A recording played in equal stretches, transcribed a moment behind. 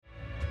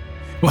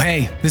Well,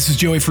 hey, this is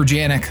Joey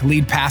Furjanic,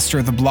 lead pastor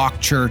of the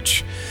Block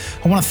Church.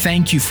 I want to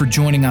thank you for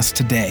joining us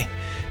today.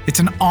 It's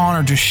an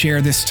honor to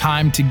share this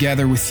time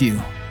together with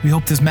you. We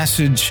hope this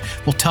message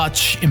will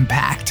touch,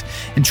 impact,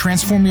 and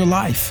transform your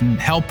life and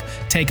help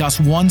take us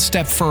one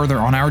step further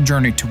on our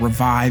journey to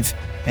revive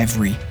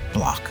every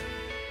block.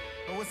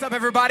 What's up,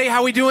 everybody?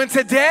 How we doing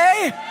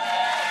today?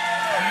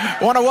 I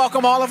want to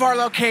welcome all of our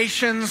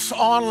locations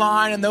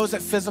online and those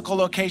at physical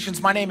locations.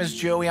 My name is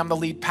Joey. I'm the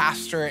lead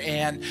pastor.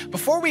 And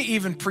before we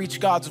even preach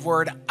God's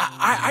word,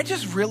 I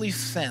just really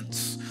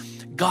sense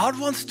God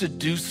wants to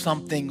do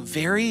something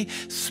very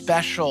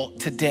special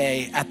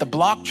today at the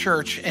Block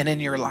Church and in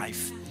your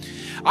life.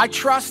 I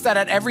trust that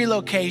at every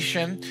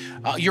location,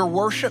 your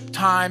worship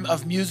time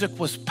of music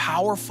was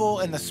powerful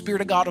and the Spirit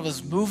of God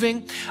was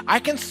moving. I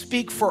can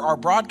speak for our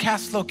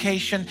broadcast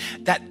location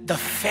that the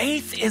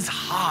faith is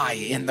high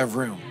in the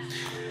room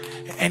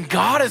and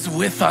God is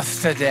with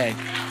us today.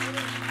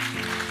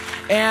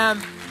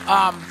 And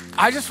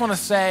I just want to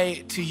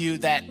say to you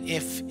that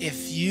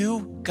if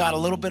you got a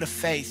little bit of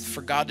faith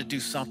for God to do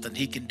something,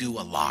 He can do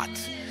a lot.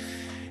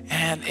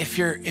 And if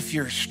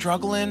you're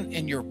struggling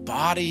in your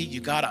body,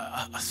 you got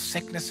a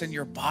sickness in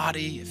your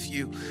body, if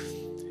you're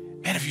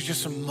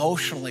just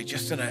emotionally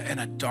just in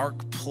a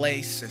dark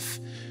place,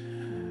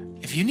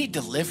 if you need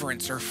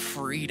deliverance or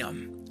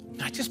freedom,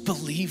 I just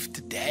believe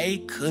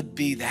today could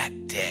be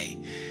that day.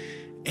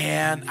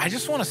 And I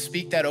just want to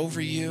speak that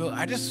over you.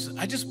 I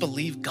just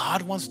believe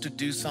God wants to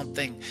do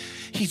something.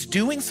 He's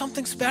doing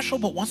something special,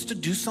 but wants to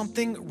do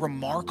something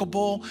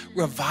remarkable,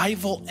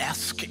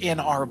 revival-esque in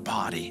our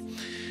body.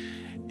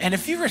 And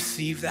if you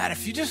receive that,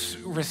 if you just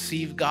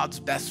receive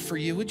God's best for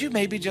you, would you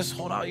maybe just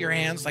hold out your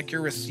hands like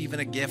you're receiving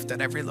a gift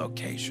at every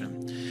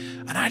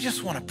location? And I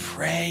just want to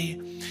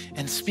pray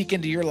and speak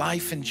into your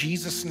life in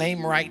Jesus'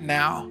 name right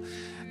now,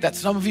 that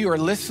some of you are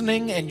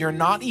listening and you're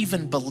not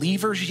even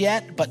believers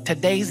yet, but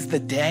today's the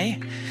day.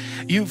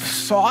 You've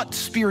sought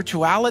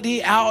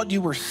spirituality out.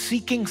 You were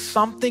seeking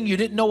something. You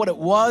didn't know what it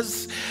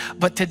was.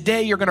 But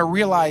today you're going to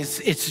realize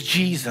it's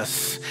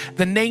Jesus,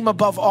 the name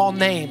above all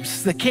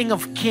names, the King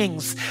of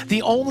Kings,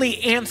 the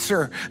only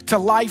answer to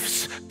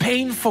life's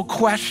painful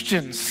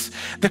questions.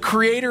 The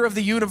creator of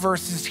the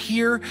universe is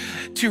here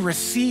to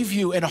receive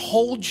you and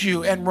hold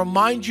you and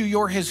remind you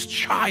you're his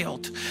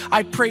child.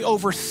 I pray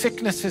over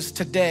sicknesses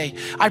today.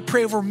 I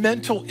pray over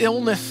mental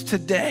illness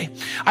today.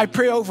 I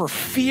pray over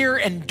fear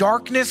and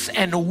darkness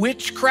and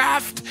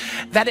witchcraft,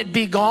 that it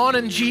be gone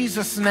in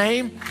Jesus'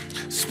 name.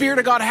 Spirit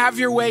of God, have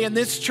your way in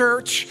this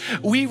church.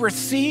 We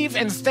receive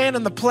and stand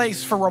in the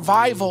place for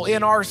revival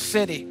in our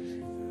city.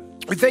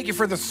 We thank you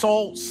for the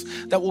souls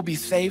that will be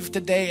saved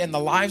today and the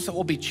lives that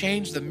will be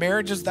changed, the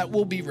marriages that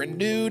will be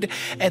renewed,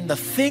 and the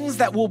things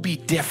that will be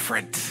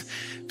different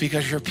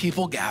because your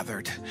people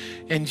gathered.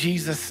 In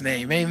Jesus'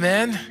 name,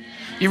 amen.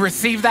 You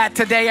receive that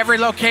today, every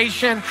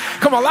location.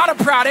 Come on, a lot of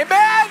proud,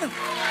 amen.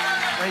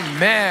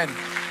 Amen.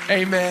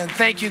 Amen.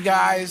 Thank you,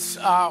 guys.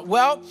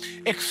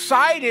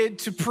 Excited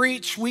to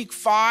preach week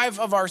 5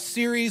 of our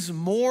series,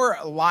 More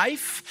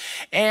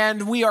Life.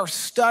 And we are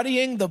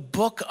studying the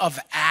book of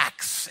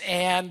Acts.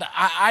 And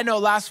I know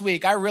last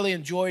week I really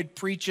enjoyed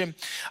preaching.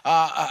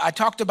 I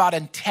talked about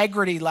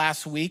integrity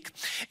last week.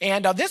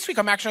 And this week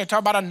I'm actually going to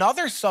talk about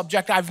another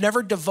subject I've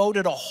never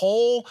devoted a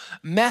whole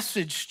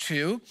message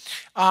to.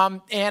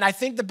 And I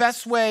think the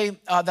best way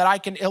that I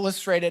can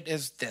illustrate it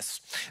is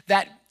this,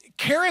 that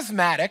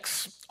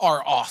charismatics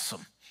are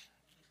awesome.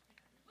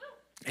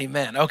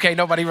 Amen. Okay,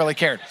 nobody really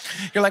cared.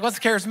 You're like, what's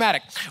charismatic?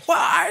 Well,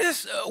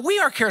 we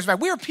are charismatic.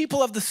 We are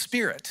people of the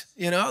Spirit.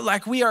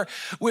 Like we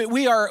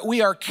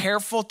are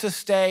careful to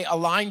stay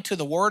aligned to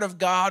the Word of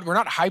God. We're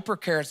not hyper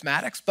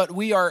charismatics, but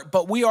we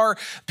are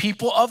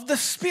people of the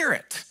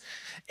Spirit,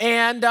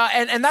 and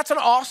that's an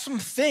awesome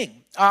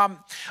thing.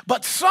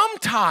 But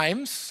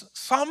sometimes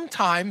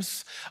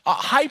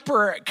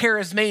hyper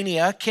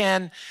charismania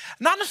can,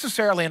 not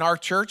necessarily in our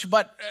church,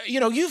 but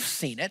you've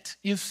seen it.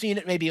 You've seen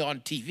it maybe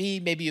on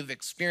TV, maybe you've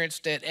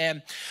experienced it.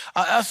 And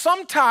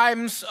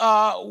sometimes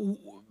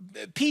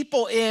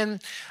people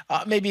in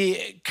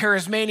maybe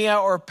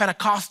charismania or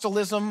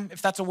Pentecostalism,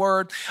 if that's a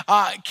word,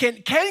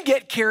 can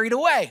get carried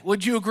away.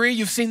 Would you agree?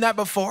 You've seen that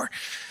before?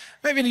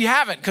 Maybe you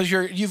haven't because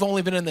you've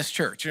only been in this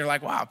church. You're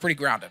like, wow, pretty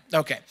grounded.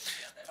 Okay.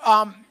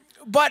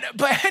 But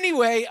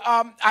anyway,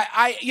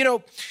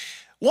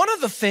 one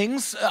of the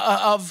things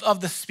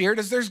of the Spirit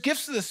is there's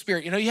gifts of the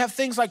Spirit. You have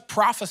things like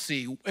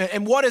prophecy.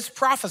 And what is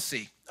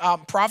prophecy?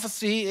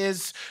 Prophecy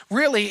is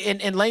really,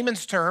 in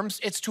layman's terms,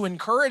 it's to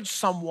encourage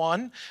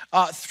someone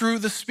through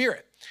the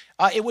Spirit.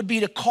 It would be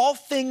to call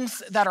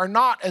things that are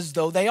not as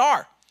though they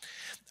are.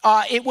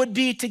 It would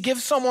be to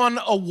give someone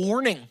a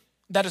warning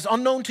that is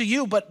unknown to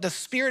you, but the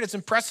Spirit is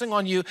impressing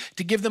on you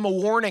to give them a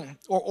warning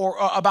or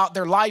about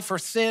their life or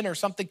sin or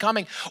something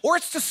coming. Or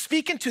it's to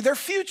speak into their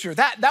future.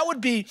 That would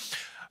be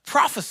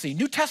prophecy,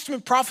 New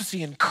Testament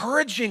prophecy,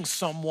 encouraging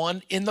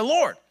someone in the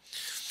Lord.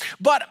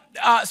 But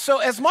so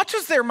as much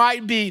as there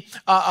might be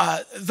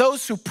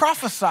those who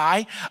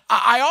prophesy,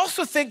 I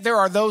also think there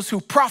are those who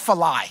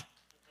prophesy.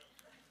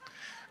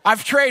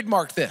 I've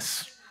trademarked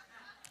this.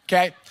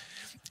 okay?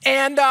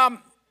 And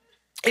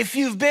if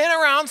you've been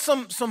around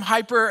some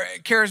hyper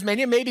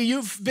charismania, maybe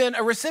you've been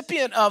a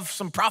recipient of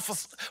some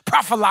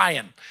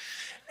prophylying.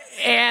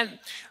 And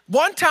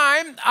one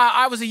time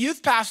I was a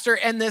youth pastor,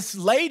 and this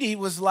lady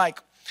was like,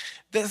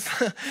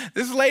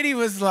 this lady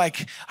was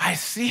like, I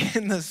see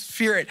in the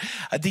spirit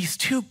these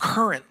two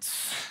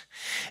currents,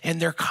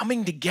 and they're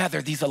coming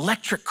together, these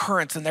electric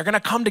currents, and they're gonna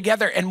come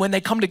together, and when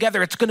they come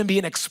together, it's gonna be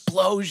an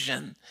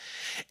explosion.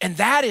 And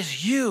that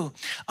is you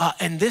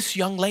and this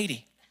young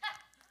lady.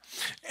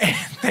 And,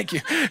 thank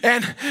you.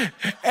 And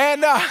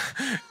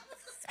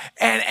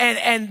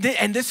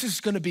this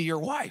is going to be your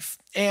wife.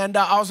 And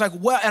I was like,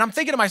 well, and I'm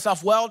thinking to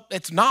myself, well,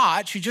 it's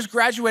not. She just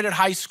graduated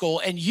high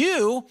school, and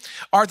you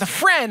are the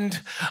friend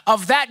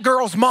of that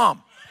girl's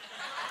mom.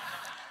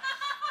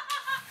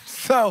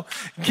 So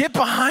get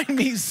behind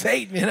me,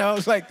 Satan. You know, I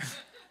was like,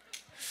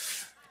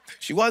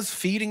 she was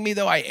feeding me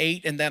though. I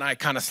ate, and then I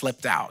kind of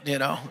slipped out, you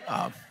know.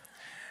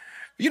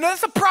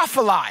 That's a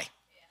prophyly.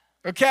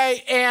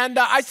 Okay, and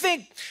I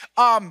think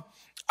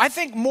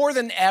more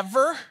than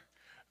ever,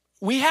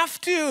 we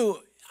have to,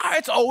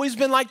 it's always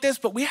been like this,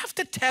 but we have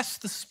to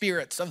test the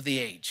spirits of the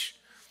age.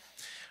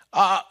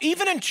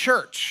 Even in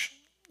church,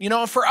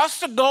 for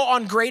us to go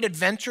on great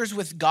adventures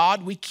with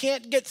God, we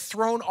can't get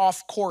thrown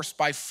off course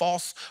by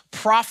false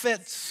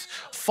prophets,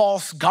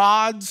 false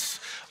gods,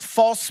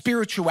 false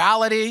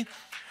spirituality.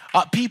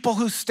 People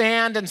who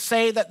stand and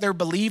say that they're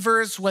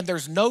believers when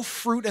there's no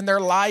fruit in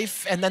their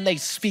life, and then they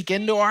speak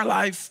into our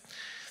life.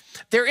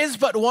 There is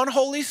but one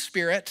Holy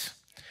Spirit,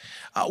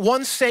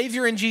 one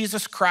Savior in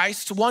Jesus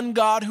Christ, one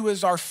God who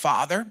is our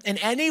Father, and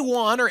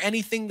anyone or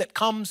anything that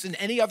comes in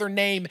any other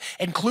name,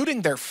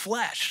 including their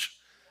flesh,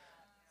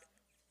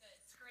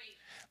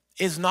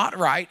 is not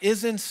right,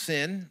 is in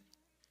sin,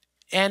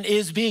 and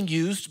is being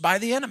used by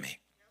the enemy.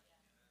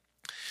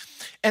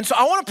 And so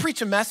I want to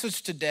preach a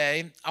message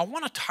today. I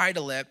want to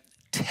title it,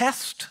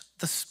 Test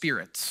the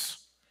Spirits.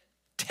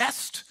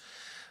 Test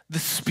the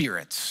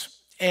Spirits.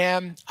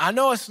 And I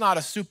know it's not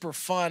a super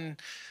fun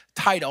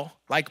title,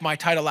 like my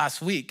title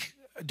last week,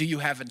 Do You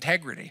Have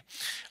Integrity?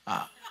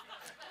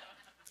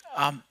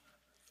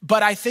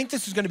 But I think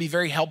this is going to be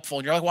very helpful.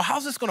 And you're like, well,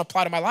 how's this going to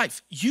apply to my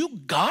life? You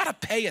got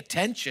to pay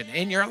attention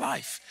in your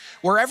life,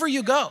 wherever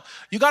you go.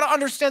 You got to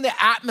understand the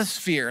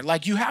atmosphere.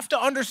 Like, you have to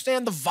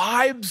understand the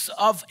vibes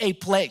of a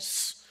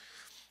place.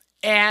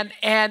 And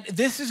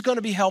this is going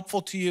to be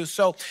helpful to you.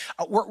 So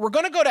we're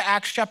going to go to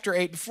Acts chapter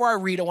 8. Before I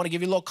read, I want to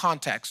give you a little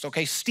context,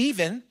 okay?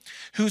 Stephen,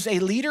 who's a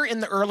leader in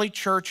the early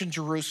church in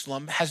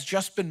Jerusalem, has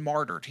just been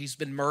martyred. He's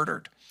been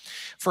murdered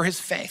for his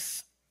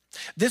faith.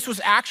 This was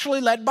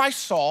actually led by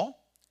Saul,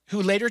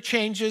 who later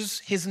changes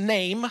his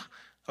name,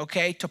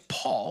 okay, to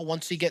Paul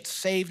once he gets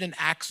saved in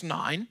Acts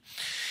 9.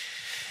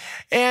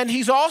 And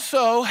he's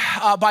also,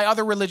 by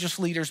other religious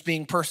leaders,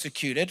 being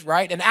persecuted,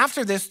 right? And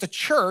after this, the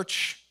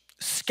church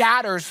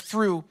scatters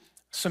through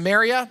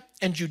Samaria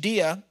and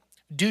Judea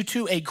due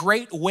to a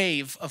great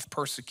wave of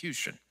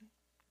persecution.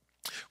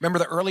 Remember,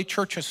 the early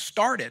church has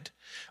started,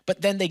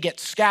 but then they get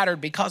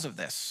scattered because of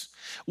this.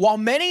 While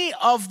many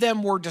of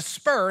them were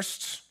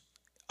dispersed,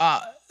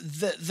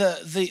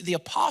 the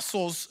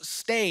apostles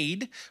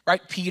stayed,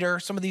 right? Peter,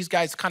 some of these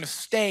guys kind of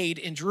stayed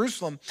in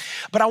Jerusalem.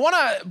 But I want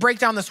to break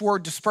down this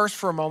word dispersed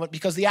for a moment,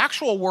 because the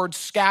actual word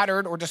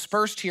scattered or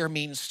dispersed here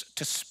means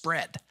to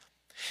spread.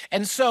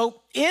 And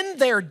so in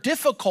their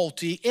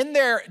difficulty, in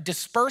their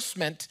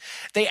disbursement,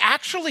 they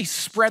actually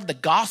spread the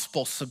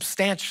gospel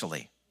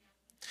substantially.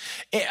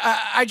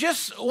 I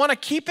just want to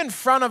keep in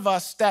front of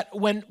us that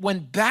when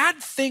bad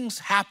things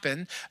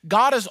happen,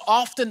 God is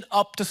often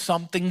up to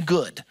something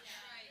good.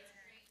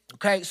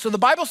 Okay, so the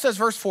Bible says,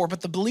 verse 4,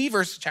 but the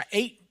believers,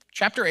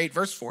 chapter 8,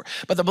 verse 4,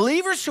 but the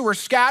believers who were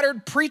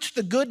scattered preached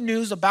the good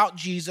news about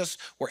Jesus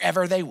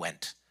wherever they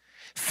went.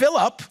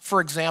 Philip, for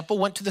example,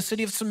 went to the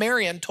city of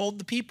Samaria and told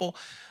the people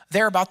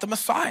there about the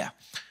Messiah.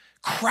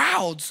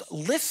 Crowds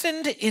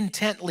listened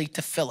intently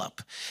to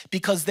Philip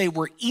because they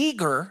were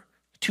eager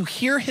to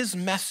hear his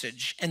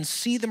message and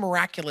see the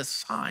miraculous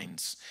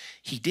signs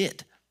he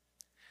did.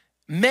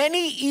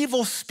 Many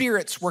evil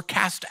spirits were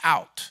cast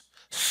out,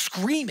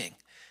 screaming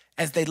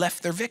as they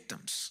left their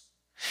victims.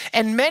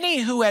 And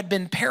many who had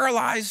been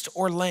paralyzed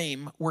or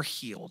lame were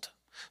healed.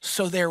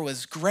 So there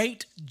was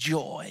great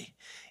joy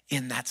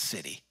in that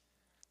city.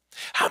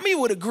 How many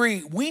would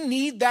agree we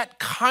need that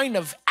kind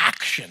of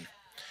action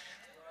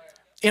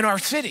in our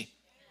city?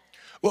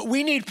 Well,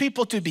 we need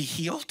people to be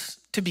healed,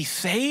 to be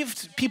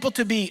saved, people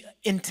to be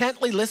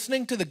intently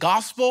listening to the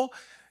gospel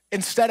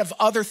instead of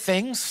other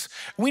things.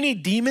 We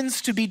need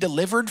demons to be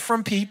delivered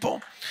from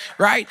people,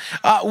 right?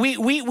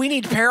 We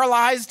need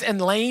paralyzed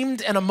and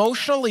lamed and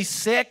emotionally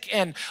sick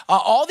and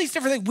all these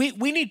different things.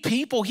 We need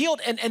people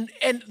healed. And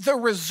the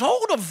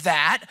result of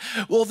that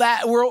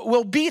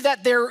will be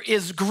that there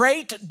is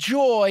great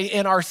joy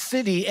in our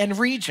city and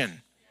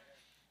region.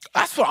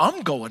 That's what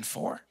I'm going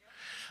for.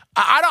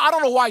 I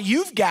don't know why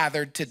you've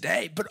gathered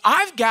today, but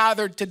I've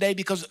gathered today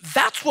because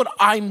that's what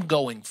I'm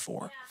going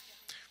for.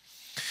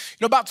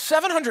 About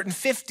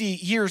 750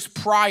 years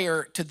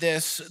prior to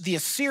this, the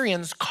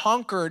Assyrians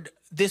conquered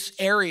this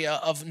area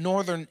of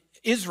northern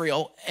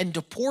Israel and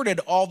deported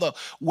all the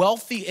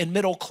wealthy and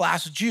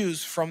middle-class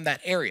Jews from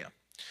that area.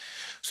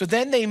 So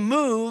then they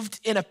moved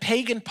in a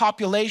pagan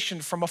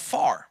population from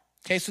afar.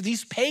 Okay, so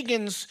these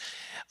pagans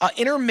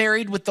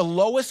intermarried with the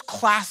lowest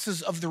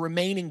classes of the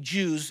remaining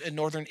Jews in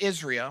northern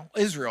Israel,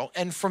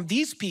 and from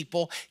these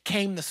people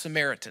came the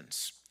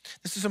Samaritans.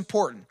 This is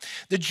important.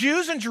 The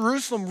Jews in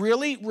Jerusalem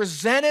really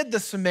resented the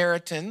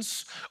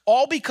Samaritans,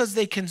 all because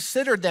they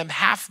considered them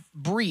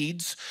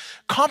half-breeds,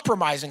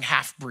 compromising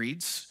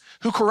half-breeds,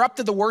 who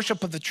corrupted the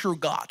worship of the true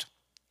God.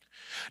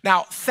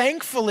 Now,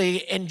 thankfully,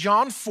 in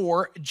John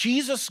 4,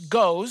 Jesus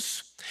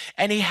goes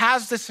and he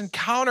has this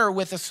encounter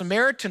with a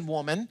Samaritan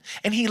woman,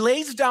 and he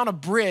lays down a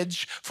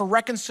bridge for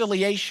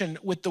reconciliation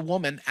with the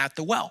woman at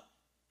the well.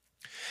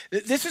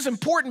 This is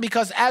important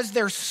because as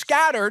they're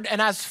scattered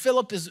and as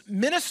Philip is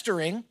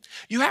ministering,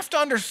 you have to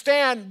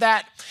understand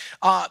that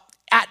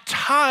at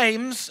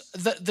times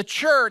the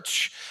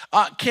church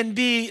can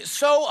be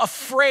so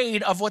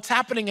afraid of what's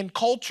happening in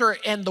culture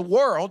and the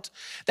world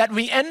that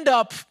we end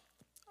up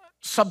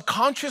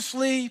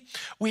subconsciously,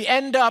 we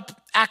end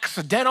up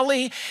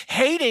accidentally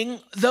hating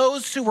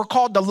those who were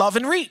called to love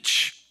and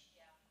reach.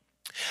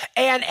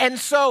 And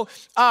so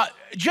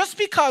just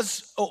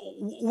because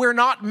we're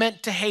not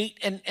meant to hate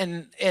and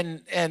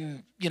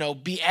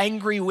be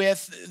angry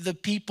with the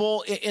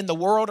people in the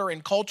world or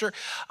in culture,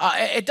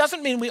 it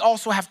doesn't mean we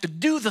also have to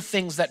do the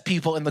things that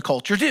people in the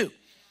culture do.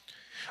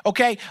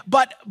 Okay,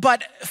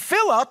 but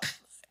Philip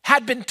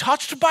had been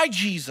touched by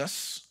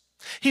Jesus.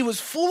 He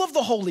was full of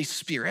the Holy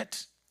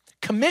Spirit,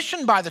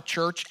 commissioned by the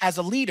church as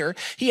a leader.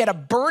 He had a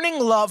burning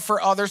love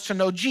for others to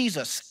know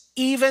Jesus,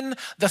 even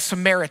the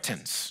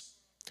Samaritans.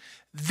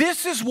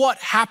 This is what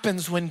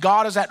happens when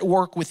God is at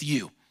work with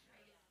you.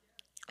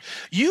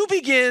 You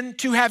begin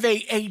to have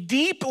a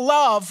deep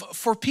love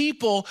for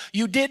people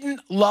you didn't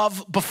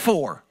love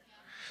before.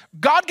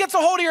 God gets a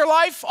hold of your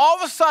life, all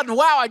of a sudden,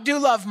 wow, I do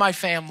love my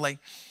family.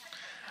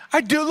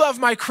 I do love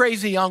my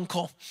crazy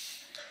uncle.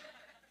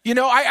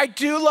 I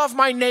do love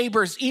my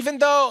neighbors, even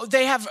though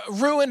they have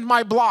ruined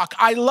my block.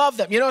 I love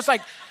them. It's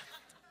like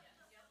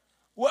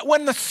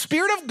when the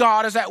Spirit of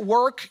God is at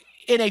work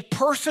in a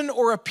person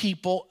or a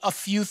people, a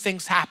few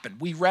things happen.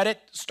 We read it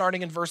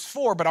starting in verse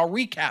 4, but I'll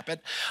recap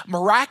it.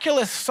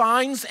 Miraculous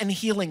signs and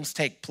healings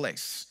take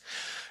place.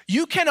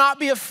 You cannot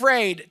be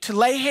afraid to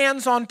lay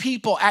hands on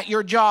people at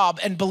your job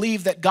and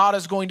believe that God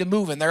is going to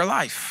move in their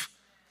life.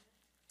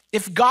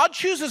 If God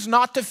chooses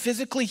not to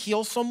physically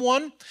heal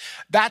someone,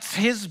 that's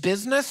his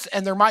business,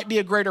 and there might be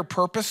a greater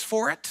purpose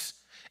for it.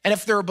 And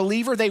if they're a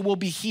believer, they will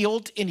be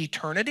healed in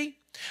eternity.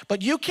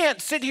 But you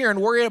can't sit here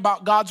and worry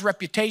about God's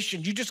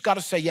reputation. You just got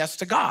to say yes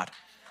to God.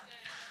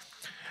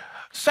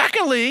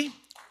 Secondly,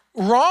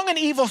 wrong and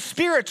evil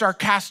spirits are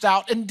cast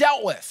out and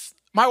dealt with.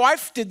 My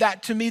wife did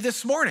that to me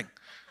this morning.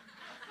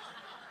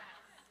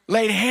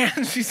 Laid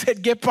hands, she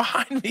said, "Get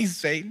behind me,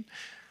 Satan."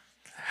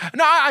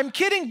 No, I'm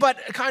kidding, but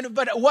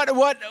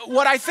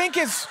what I think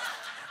is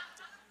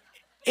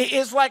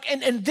like,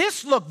 and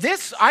this,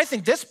 I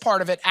think this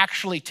part of it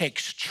actually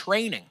takes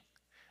training.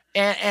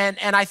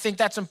 And I think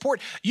that's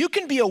important. You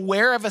can be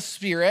aware of a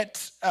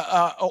spirit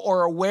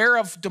or aware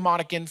of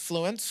demonic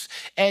influence,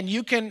 and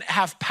you can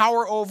have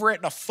power over it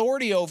and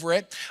authority over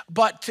it,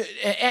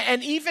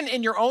 and even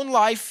in your own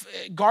life,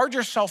 guard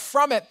yourself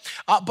from it.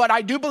 But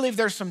I do believe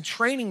there's some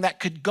training that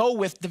could go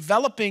with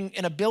developing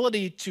an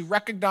ability to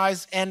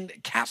recognize and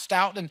cast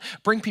out and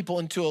bring people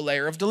into a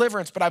layer of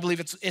deliverance. But I believe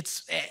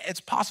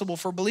it's possible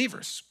for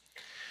believers.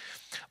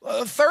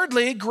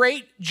 Thirdly,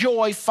 great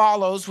joy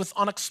follows with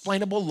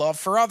unexplainable love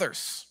for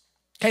others.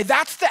 Okay,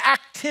 that's the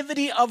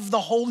activity of the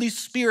Holy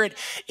Spirit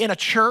in a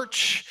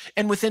church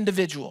and with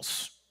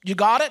individuals. You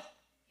got it?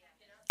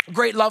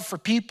 Great love for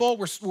people.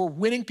 We're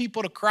winning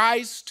people to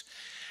Christ.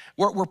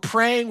 We're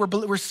praying.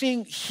 We're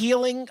seeing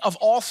healing of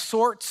all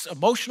sorts,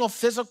 emotional,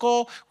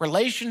 physical,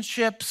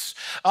 relationships.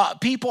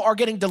 People are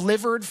getting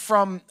delivered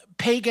from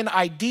pagan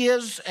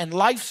ideas and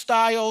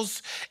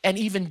lifestyles and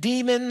even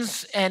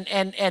demons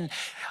and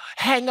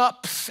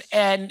hang-ups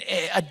and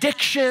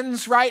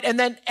addictions, right? And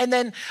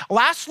then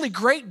lastly,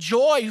 great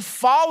joy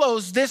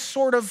follows this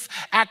sort of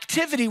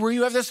activity where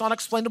you have this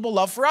unexplainable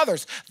love for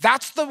others.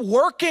 That's the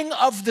working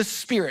of the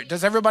Spirit.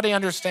 Does everybody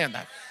understand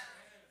that?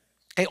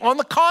 Okay, on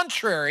the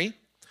contrary,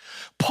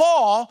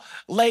 Paul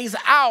lays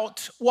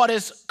out what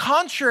is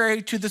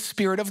contrary to the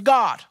Spirit of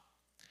God.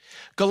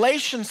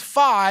 Galatians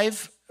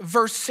 5,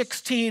 verse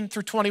 16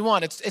 through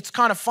 21. It's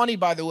kind of funny,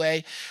 by the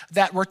way,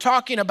 that we're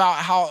talking about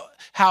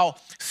how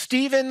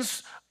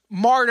Stephen's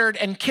martyred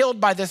and killed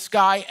by this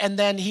guy, and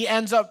then he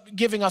ends up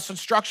giving us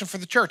instruction for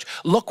the church.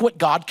 Look what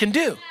God can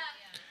do,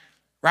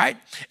 right?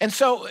 And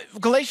so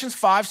Galatians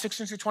 5,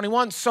 16 through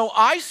 21. So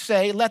I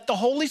say, let the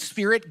Holy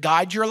Spirit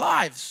guide your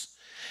lives.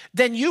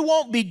 Then you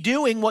won't be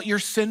doing what your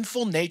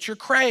sinful nature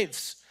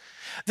craves.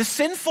 The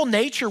sinful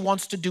nature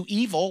wants to do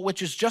evil,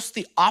 which is just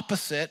the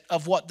opposite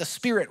of what the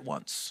Spirit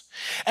wants.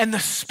 And the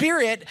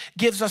Spirit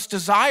gives us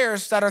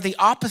desires that are the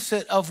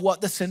opposite of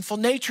what the sinful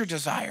nature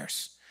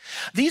desires.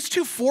 These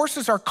two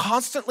forces are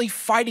constantly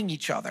fighting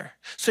each other,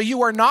 so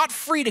you are not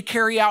free to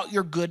carry out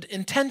your good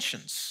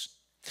intentions.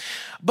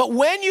 But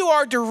when you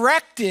are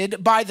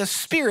directed by the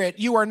Spirit,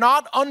 you are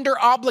not under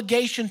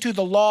obligation to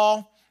the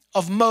law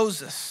of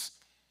Moses.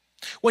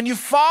 When you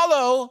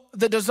follow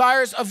the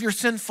desires of your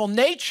sinful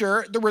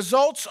nature, the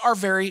results are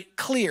very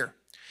clear.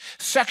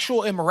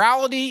 Sexual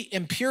immorality,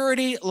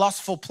 impurity,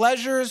 lustful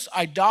pleasures,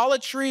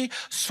 idolatry,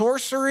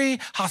 sorcery,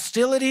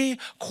 hostility,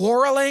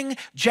 quarreling,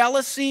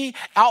 jealousy,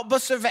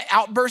 outbursts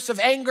of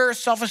anger,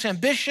 selfish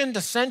ambition,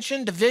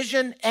 dissension,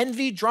 division,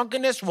 envy,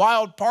 drunkenness,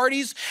 wild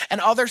parties, and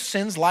other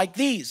sins like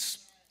these.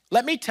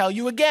 Let me tell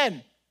you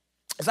again,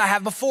 as I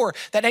have before,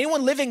 that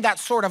anyone living that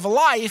sort of a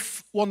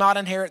life will not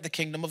inherit the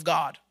kingdom of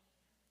God.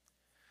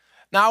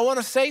 Now, I want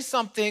to say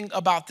something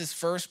about this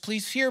verse.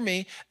 Please hear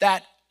me,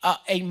 that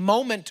a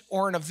moment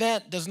or an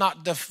event does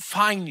not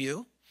define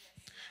you.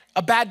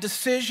 A bad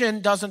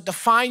decision doesn't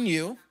define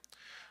you.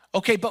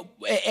 Okay, but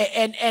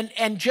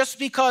and just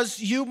because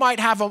you might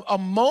have a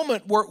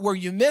moment where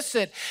you miss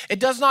it, it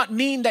does not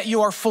mean that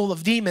you are full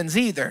of demons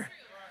either.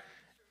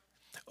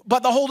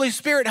 But the Holy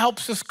Spirit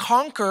helps us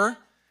conquer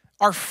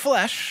our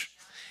flesh.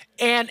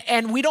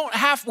 And we're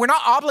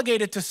not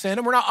obligated to sin,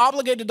 and we're not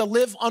obligated to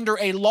live under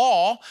a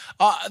law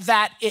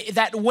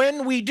that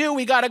when we do,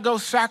 we got to go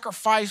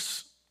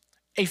sacrifice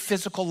a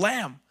physical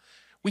lamb.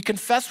 We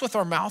confess with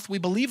our mouth, we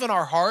believe in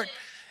our heart,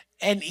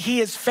 and he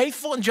is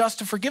faithful and just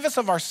to forgive us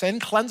of our sin,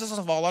 cleanse us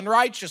of all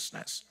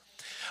unrighteousness.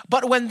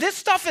 But when this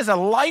stuff is a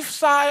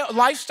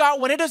lifestyle,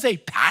 when it is a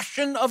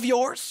passion of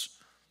yours,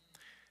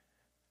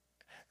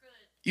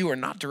 you are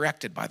not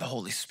directed by the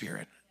Holy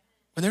Spirit.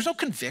 When there's no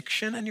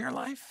conviction in your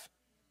life.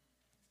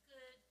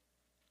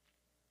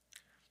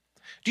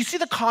 Do you see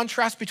the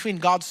contrast between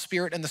God's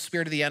Spirit and the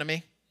spirit of the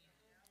enemy?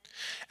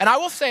 And I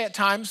will say at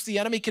times the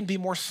enemy can be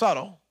more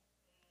subtle,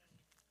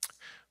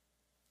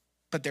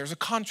 but there's a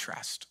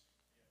contrast.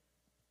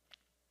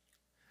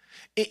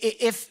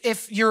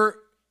 If you're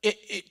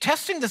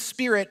testing the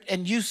Spirit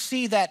and you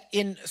see that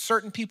in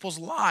certain people's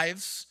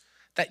lives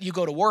that you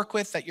go to work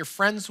with, that you're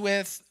friends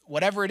with,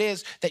 whatever it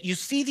is, that you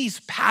see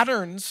these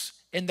patterns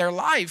in their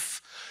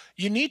life,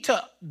 you need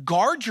to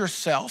guard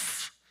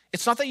yourself.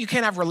 It's not that you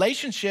can't have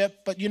relationship,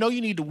 but you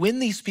need to win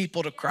these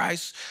people to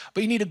Christ,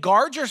 but you need to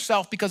guard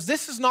yourself because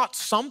this is not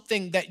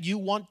something that you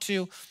want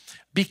to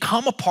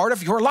become a part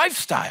of your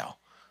lifestyle.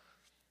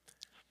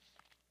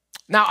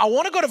 Now, I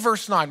want to go to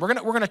verse 9. We're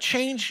going to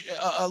change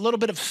a little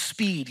bit of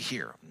speed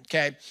here,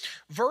 okay?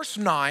 Verse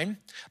 9,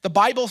 the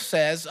Bible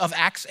says of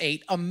Acts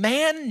 8, a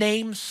man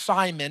named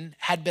Simon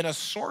had been a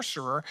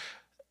sorcerer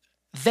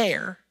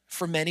there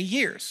for many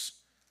years,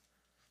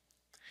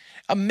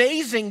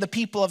 amazing the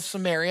people of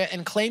Samaria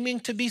and claiming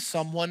to be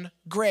someone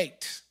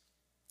great.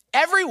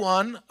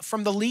 Everyone,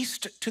 from the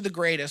least to the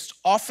greatest,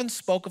 often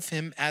spoke of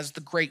him as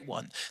the great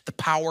one, the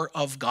power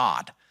of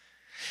God.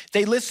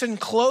 They listened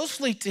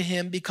closely to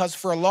him because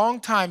for a long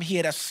time he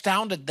had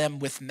astounded them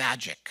with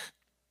magic.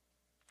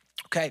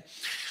 Okay,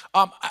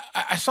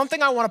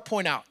 something I want to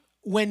point out.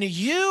 When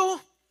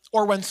you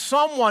or when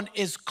someone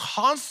is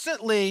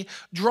constantly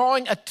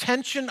drawing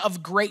attention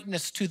of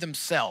greatness to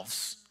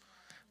themselves,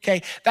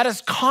 okay, that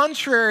is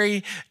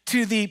contrary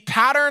to the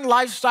pattern,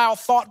 lifestyle,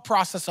 thought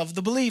process of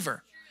the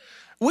believer.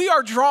 We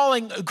are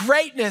drawing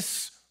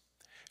greatness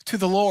to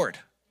the Lord.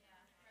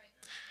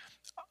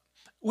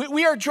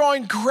 We are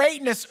drawing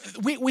greatness.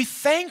 We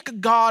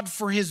thank God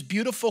for his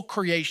beautiful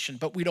creation,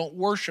 but we don't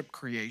worship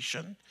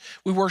creation.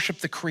 We worship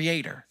the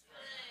Creator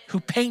who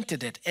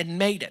painted it and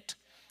made it.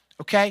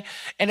 Okay,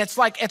 and it's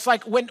like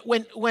when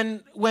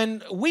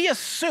we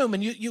assume,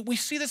 and we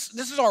see this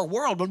is our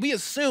world. When we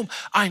assume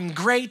I'm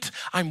great,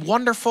 I'm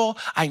wonderful,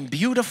 I'm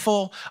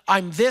beautiful,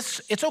 I'm this.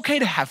 It's okay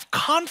to have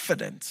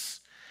confidence.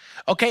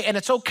 Okay, and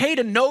it's okay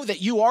to know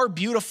that you are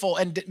beautiful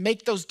and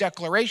make those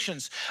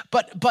declarations.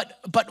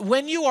 But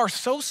when you are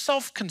so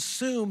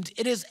self-consumed,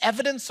 it is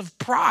evidence of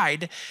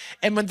pride.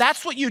 And when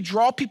that's what you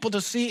draw people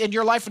to see in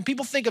your life, when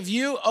people think of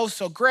you, oh,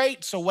 so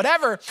great, so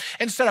whatever,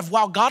 instead of,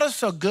 wow, God is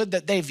so good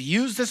that they've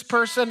used this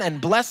person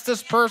and blessed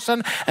this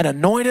person and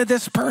anointed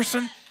this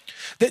person.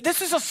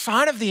 This is a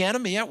sign of the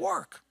enemy at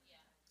work.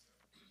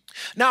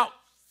 Now,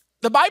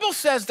 the Bible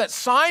says that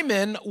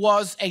Simon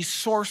was a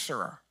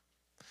sorcerer.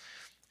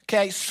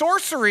 Okay,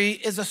 sorcery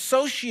is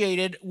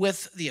associated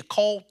with the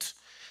occult,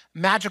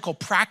 magical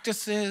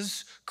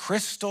practices,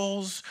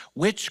 crystals,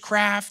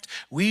 witchcraft,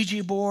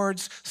 Ouija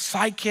boards,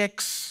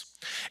 psychics,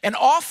 and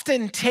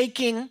often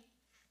taking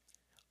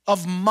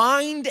of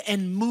mind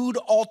and mood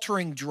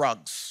altering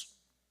drugs.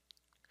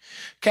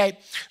 Okay,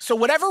 so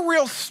whatever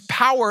real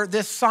power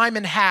this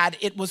Simon had,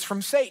 it was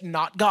from Satan,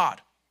 not God.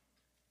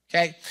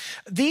 Okay,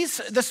 the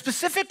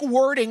specific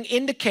wording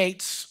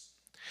indicates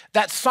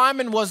that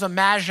Simon was a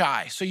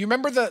magi. So you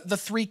remember the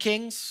three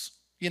kings,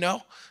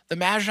 the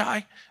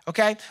magi,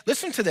 okay?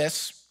 Listen to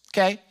this,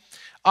 okay?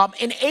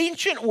 In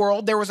ancient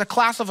world, there was a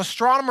class of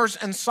astronomers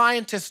and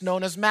scientists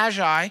known as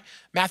magi,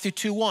 Matthew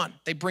 2:1.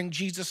 They bring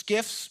Jesus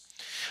gifts.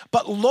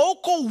 But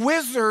local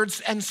wizards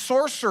and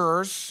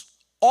sorcerers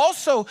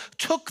also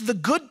took the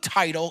good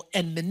title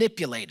and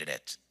manipulated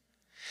it.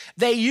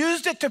 They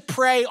used it to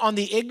prey on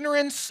the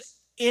ignorance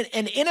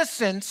and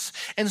innocence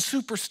and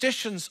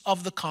superstitions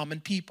of the common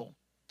people.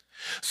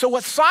 So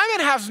what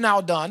Simon has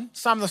now done,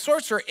 Simon the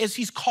sorcerer, is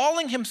he's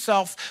calling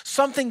himself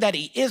something that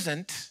he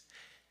isn't,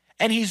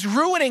 and he's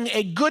ruining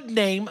a good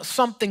name,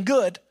 something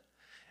good,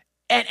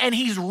 and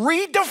he's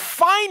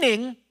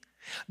redefining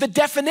the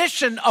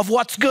definition of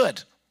what's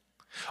good.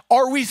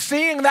 Are we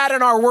seeing that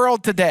in our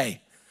world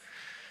today?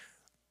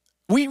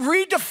 We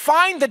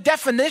redefine the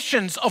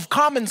definitions of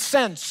common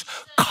sense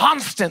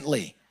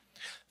constantly.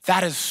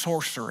 That is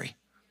sorcery.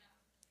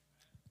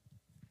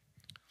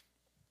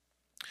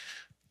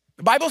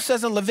 The Bible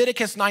says in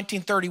Leviticus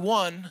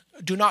 19:31,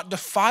 do not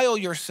defile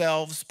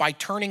yourselves by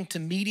turning to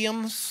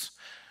mediums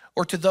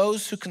or to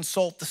those who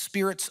consult the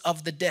spirits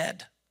of the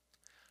dead.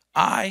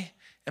 I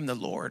am the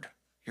Lord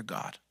your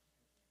God.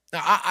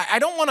 Now, I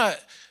don't want to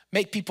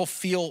make people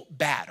feel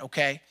bad,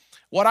 okay?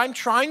 What I'm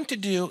trying to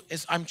do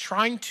is I'm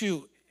trying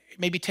to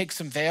maybe take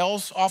some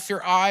veils off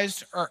your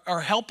eyes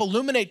or help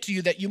illuminate to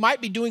you that you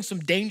might be doing some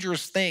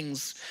dangerous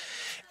things,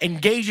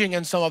 engaging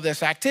in some of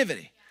this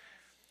activity.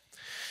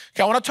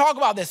 Okay, I want to talk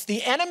about this.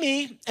 The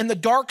enemy and the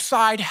dark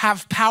side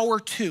have power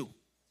too.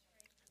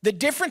 The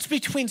difference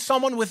between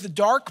someone with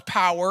dark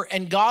power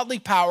and godly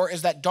power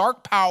is that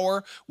dark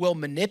power will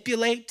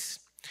manipulate,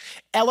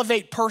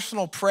 elevate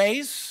personal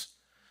praise,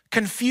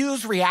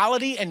 confuse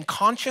reality and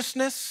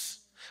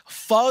consciousness,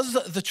 fuzz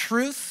the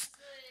truth,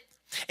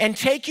 and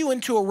take you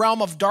into a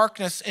realm of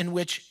darkness in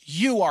which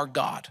you are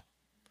God.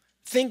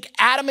 Think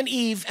Adam and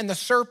Eve and the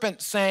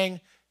serpent saying,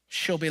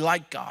 she'll be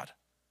like God.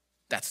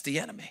 That's the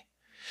enemy.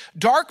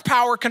 Dark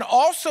power can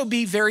also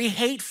be very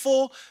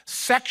hateful,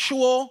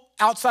 sexual,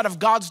 outside of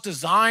God's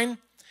design,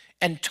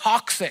 and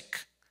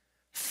toxic.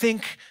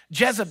 Think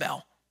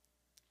Jezebel.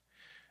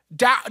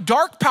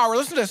 Dark power,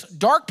 listen to this,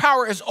 dark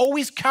power is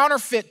always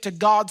counterfeit to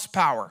God's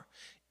power.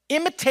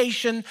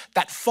 Imitation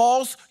that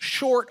falls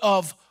short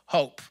of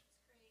hope.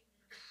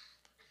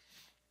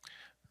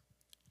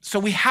 So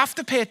we have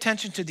to pay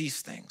attention to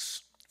these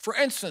things. For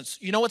instance,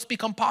 you know what's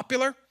become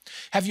popular?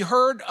 Have you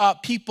heard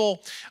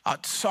people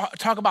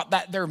talk about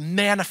that they're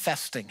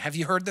manifesting? Have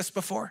you heard this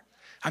before?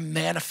 I'm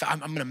going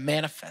to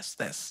manifest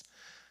this,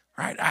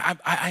 right?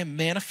 I am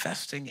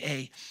manifesting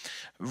a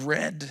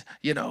red,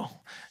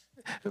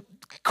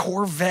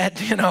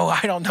 Corvette,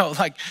 I don't know,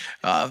 like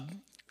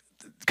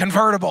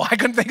convertible. I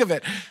couldn't think of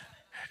it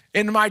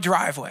in my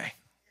driveway,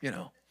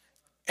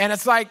 And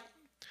it's like,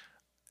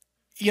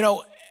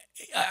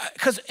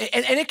 because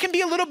it can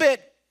be a little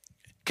bit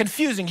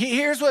confusing.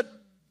 Here's what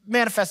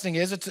manifesting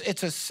is.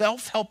 It's a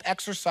self-help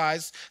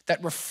exercise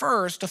that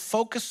refers to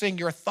focusing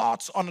your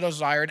thoughts on a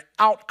desired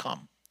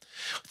outcome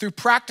through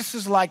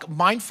practices like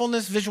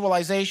mindfulness,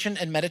 visualization,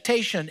 and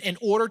meditation in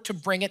order to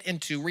bring it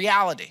into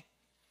reality.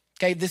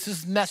 Okay, this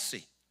is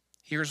messy.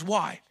 Here's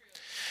why.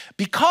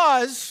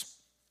 Because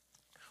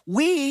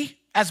we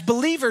as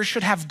believers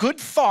should have good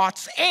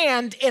thoughts,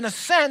 and in a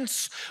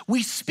sense,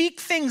 we speak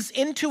things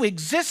into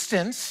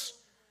existence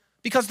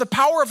because the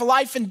power of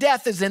life and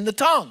death is in the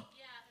tongue.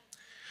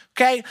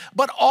 Okay,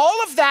 but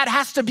all of that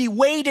has to be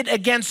weighted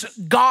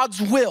against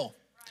God's will.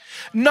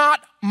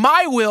 Not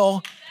my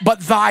will, but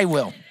thy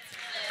will.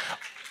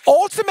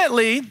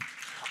 Ultimately,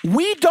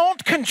 we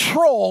don't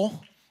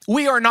control,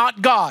 we are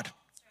not God.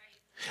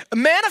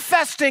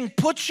 Manifesting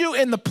puts you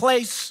in the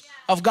place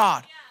of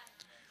God.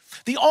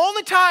 The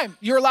only time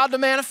you're allowed to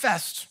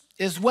manifest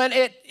is when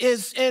it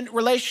is in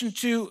relation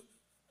to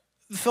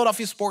the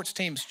Philadelphia sports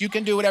teams. You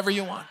can do whatever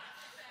you want.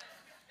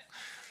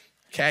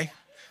 Okay?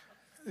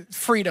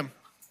 Freedom.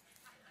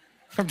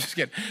 I'm just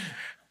kidding.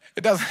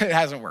 It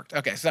hasn't worked.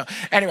 Okay, so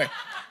anyway.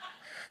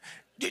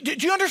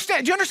 Do you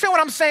understand? Do you understand what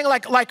I'm saying?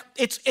 Like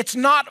it's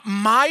not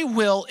my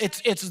will,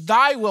 it's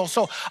thy will.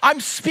 So I'm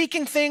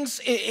speaking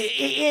things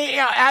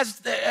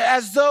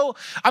as though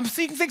I'm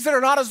speaking things that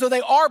are not as though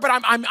they are, but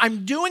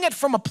I'm doing it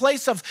from a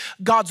place of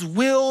God's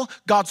will,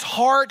 God's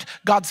heart,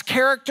 God's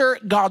character,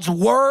 God's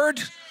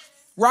word,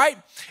 right?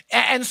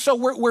 And so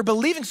we're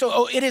believing.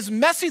 So it is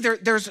messy.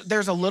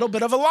 There's a little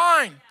bit of a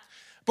line.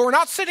 But we're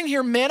not sitting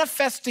here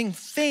manifesting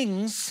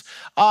things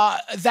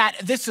that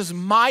this is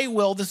my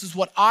will, this is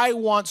what I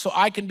want so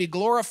I can be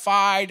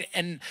glorified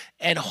and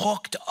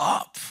hooked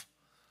up.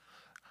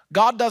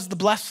 God does the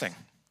blessing.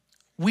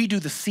 We do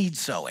the seed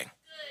sowing.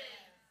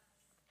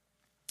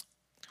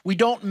 We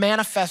don't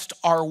manifest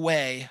our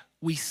way,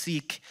 we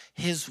seek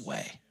his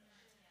way.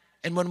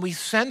 And when we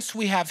sense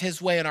we have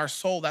his way in our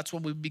soul, that's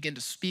when we begin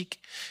to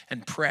speak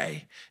and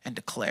pray and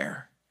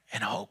declare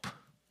and hope.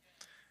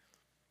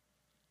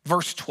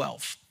 Verse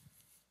 12.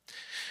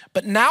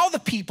 But now the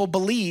people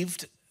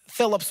believed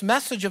Philip's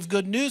message of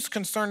good news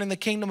concerning the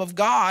kingdom of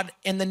God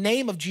in the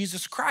name of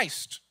Jesus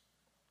Christ.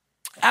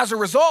 As a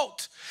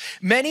result,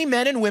 many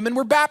men and women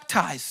were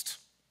baptized.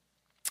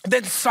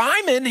 Then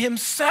Simon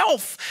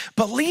himself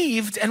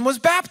believed and was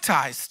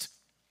baptized.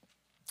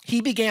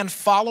 He began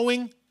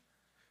following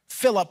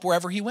Philip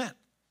wherever he went.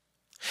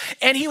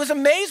 And he was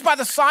amazed by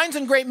the signs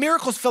and great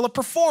miracles Philip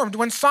performed.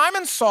 When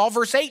Simon saw,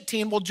 verse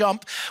 18, we'll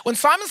jump. When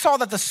Simon saw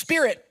that the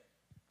Spirit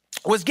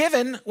was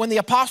given when the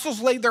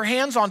apostles laid their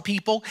hands on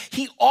people,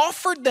 he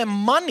offered them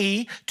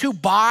money to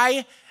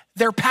buy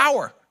their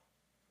power.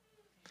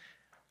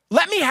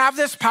 Let me have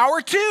this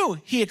power too,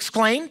 he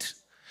exclaimed,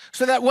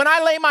 so that when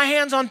I lay my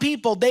hands on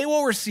people, they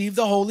will receive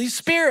the Holy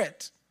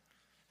Spirit.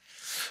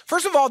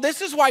 First of all,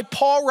 this is why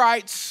Paul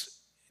writes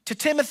to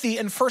Timothy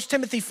in 1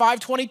 Timothy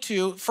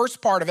 5:22,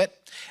 first part of it,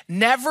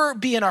 never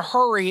be in a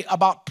hurry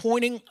about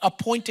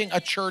appointing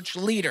a church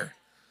leader.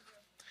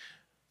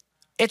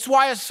 It's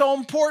why it's so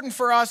important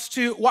for us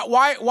to,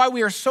 why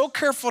we are so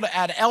careful to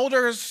add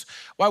elders,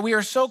 why we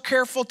are so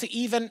careful to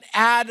even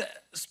add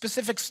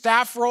specific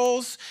staff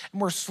roles,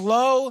 and we're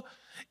slow.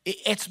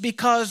 It's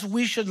because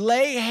we should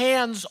lay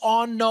hands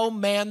on no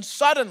man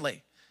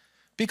suddenly,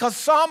 because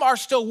some are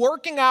still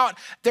working out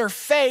their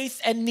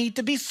faith and need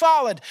to be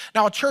solid.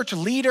 Now, a church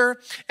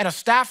leader and a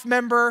staff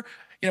member,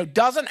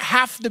 doesn't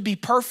have to be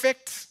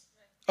perfect.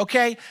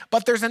 Okay,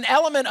 but there's an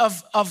element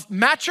of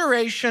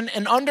maturation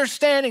and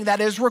understanding that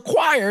is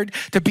required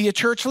to be a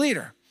church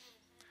leader.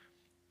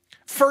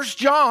 1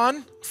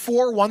 John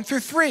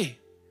 4:1-3.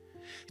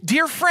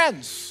 Dear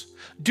friends,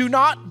 do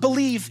not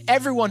believe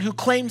everyone who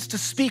claims to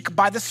speak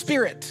by the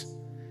Spirit.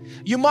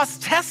 You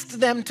must test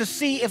them to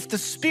see if the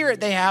Spirit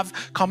they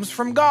have comes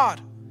from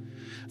God.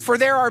 For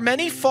there are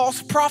many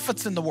false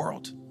prophets in the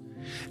world.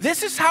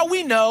 This is how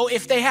we know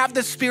if they have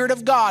the Spirit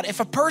of God. If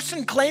a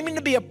person claiming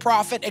to be a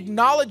prophet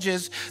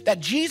acknowledges that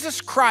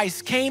Jesus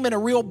Christ came in a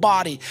real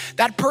body,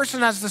 that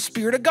person has the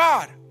Spirit of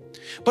God.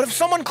 But if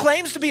someone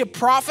claims to be a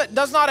prophet,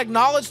 does not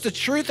acknowledge the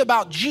truth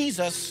about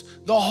Jesus,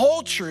 the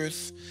whole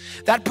truth,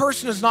 that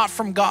person is not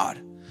from God.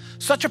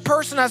 Such a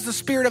person has the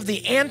spirit of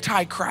the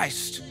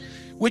Antichrist,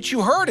 which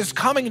you heard is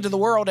coming into the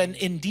world and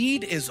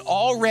indeed is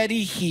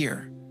already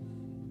here.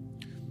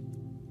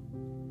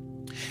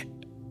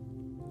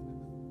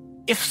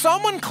 If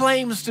someone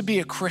claims to be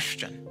a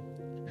Christian,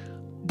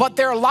 but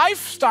their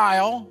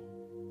lifestyle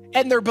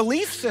and their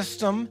belief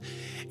system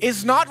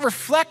is not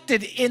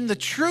reflected in the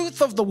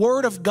truth of the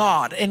Word of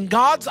God and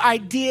God's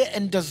idea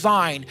and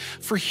design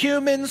for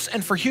humans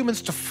and for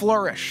humans to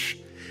flourish,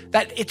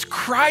 that it's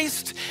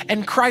Christ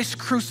and Christ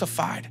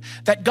crucified,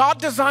 that God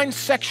designed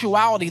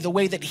sexuality the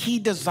way that He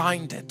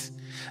designed it,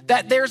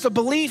 that there's a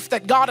belief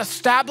that God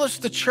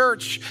established the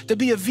church to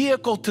be a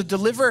vehicle to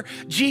deliver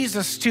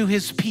Jesus to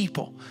His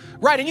people.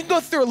 Right, and you can go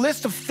through a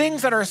list of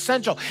things that are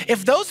essential.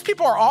 If those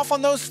people are off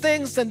on those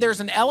things, then there's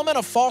an element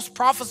of false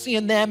prophecy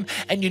in them,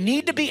 and you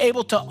need to be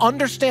able to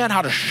understand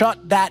how to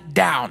shut that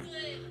down.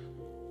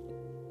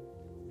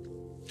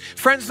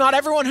 Friends, not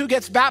everyone who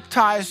gets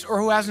baptized or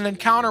who has an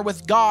encounter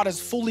with God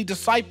is fully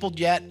discipled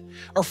yet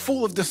or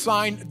full of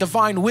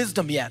divine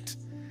wisdom yet.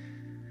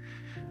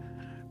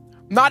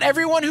 Not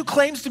everyone who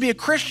claims to be a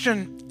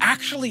Christian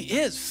actually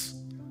is.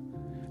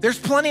 There's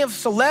plenty of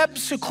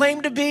celebs who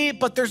claim to be,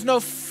 but there's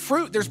no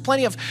fruit. There's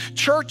plenty of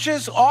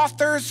churches,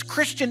 authors,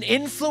 Christian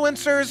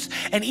influencers,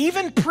 and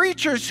even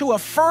preachers who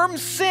affirm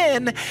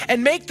sin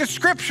and make the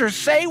scriptures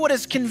say what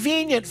is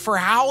convenient for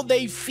how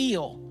they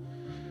feel.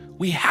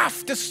 We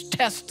have to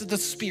test the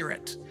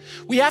Spirit.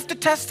 We have to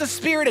test the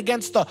Spirit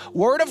against the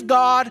Word of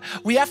God.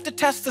 We have to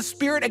test the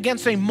Spirit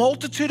against a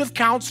multitude of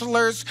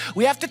counselors.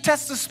 We have to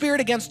test the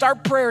Spirit against our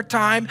prayer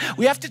time.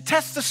 We have to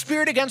test the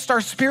Spirit against our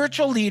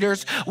spiritual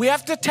leaders. We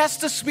have to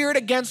test the Spirit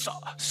against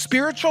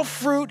spiritual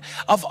fruit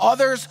of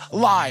others'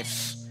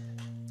 lives.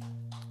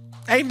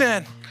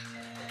 Amen.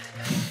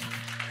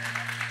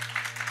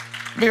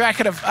 Maybe I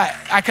could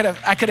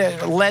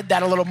have led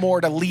that a little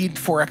more to lead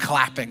for a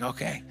clapping.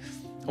 Okay.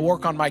 I'll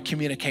work on my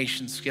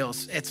communication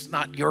skills. It's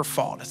not your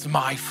fault, it's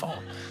my fault.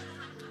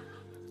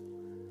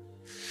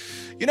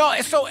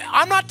 So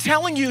I'm not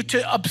telling you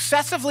to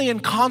obsessively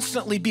and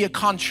constantly be a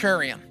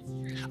contrarian.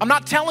 I'm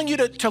not telling you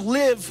to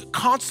live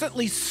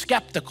constantly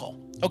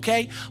skeptical,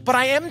 okay? But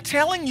I am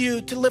telling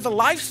you to live a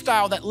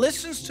lifestyle that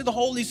listens to the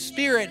Holy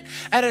Spirit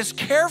and is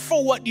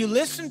careful what you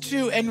listen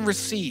to and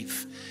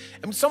receive.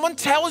 And when someone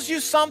tells you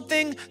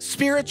something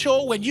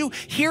spiritual, when you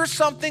hear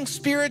something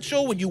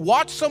spiritual, when you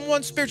watch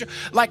someone spiritual,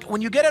 like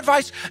when you get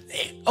advice,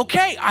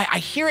 okay, I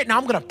hear it, now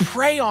I'm gonna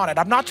pray on it.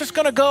 I'm not just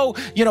gonna go,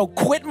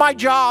 quit my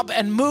job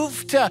and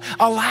move to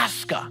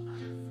Alaska.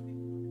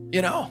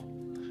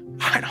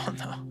 I don't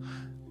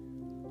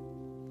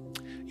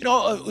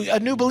know. A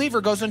new believer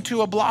goes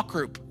into a block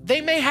group.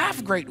 They may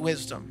have great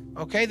wisdom,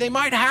 okay? They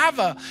might have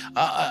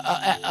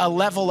a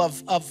level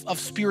of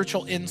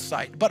spiritual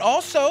insight, but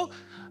also,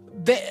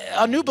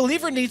 a new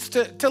believer needs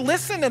to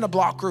listen in a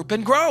block group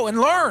and grow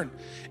and learn.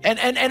 And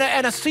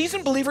a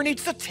seasoned believer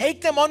needs to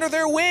take them under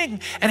their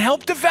wing and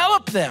help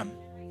develop them.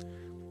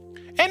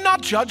 And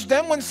not judge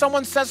them when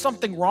someone says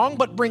something wrong,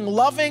 but bring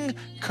loving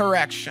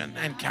correction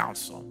and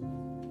counsel.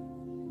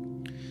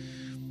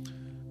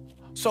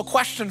 So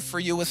question for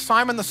you, was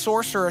Simon the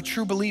sorcerer a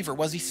true believer?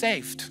 Was he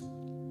saved?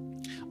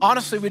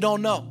 Honestly, we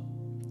don't know.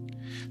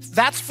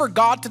 That's for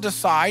God to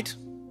decide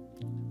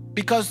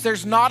because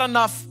there's not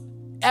enough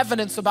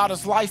evidence about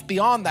his life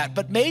beyond that.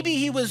 But maybe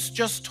he was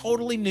just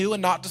totally new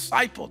and not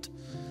discipled.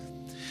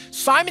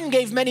 Simon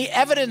gave many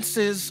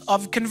evidences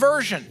of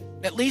conversion,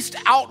 at least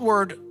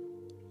outward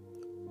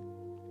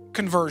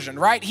conversion,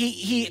 right?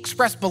 He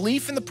expressed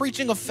belief in the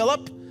preaching of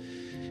Philip.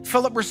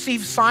 Philip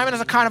received Simon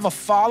as a kind of a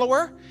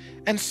follower,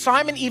 and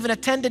Simon even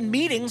attended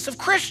meetings of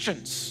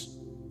Christians.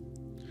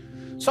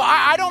 So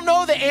I don't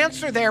know the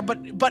answer there,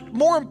 but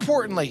more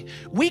importantly,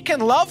 we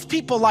can love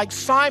people like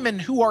Simon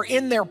who are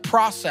in their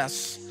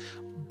process,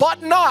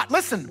 but not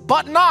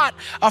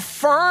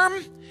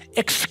affirm,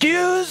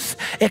 excuse,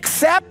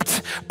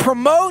 accept,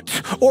 promote,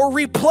 or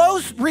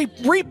repost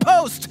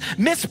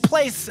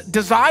misplaced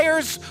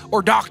desires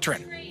or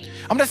doctrine.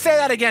 I'm gonna say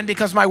that again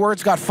because my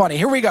words got funny.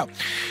 Here we go.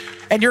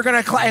 And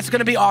it's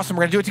gonna be awesome.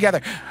 We're gonna do it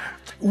together.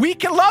 We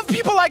can love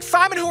people like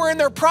Simon who are in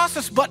their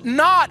process, but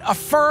not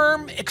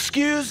affirm,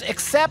 excuse,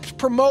 accept,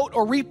 promote,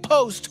 or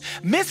repost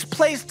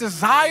misplaced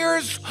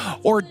desires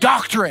or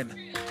doctrine.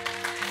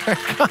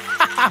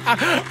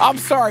 I'm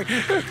sorry.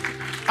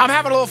 I'm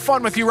having a little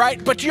fun with you,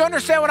 right? But you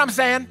understand what I'm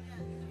saying?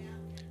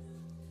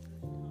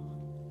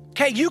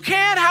 Okay, you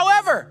can,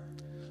 however,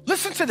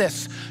 listen to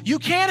this. You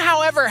can,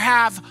 however,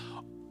 have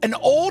an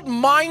old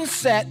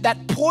mindset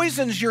that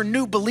poisons your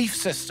new belief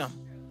system.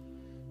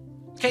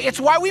 Okay,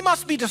 it's why we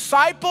must be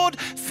discipled,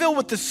 filled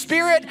with the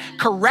Spirit,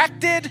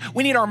 corrected.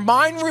 We need our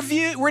mind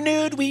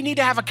renewed. We need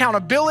to have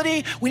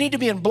accountability. We need to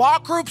be in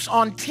block groups,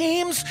 on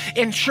teams,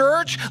 in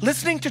church,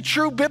 listening to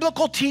true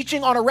biblical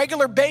teaching on a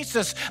regular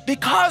basis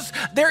because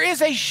there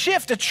is a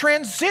shift, a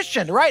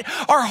transition, right?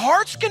 Our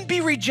hearts can be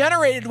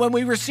regenerated when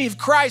we receive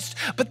Christ,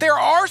 but there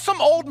are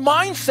some old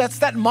mindsets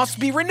that must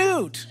be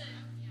renewed.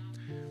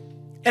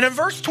 And in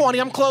verse 20,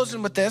 I'm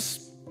closing with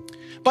this,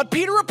 but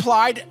Peter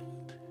replied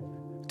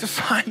to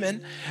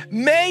Simon,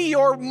 may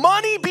your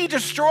money be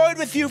destroyed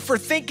with you for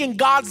thinking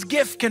God's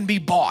gift can be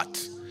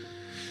bought.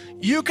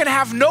 You can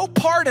have no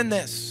part in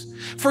this,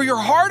 for your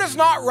heart is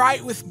not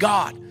right with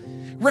God.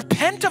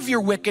 Repent of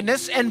your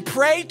wickedness and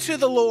pray to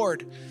the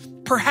Lord.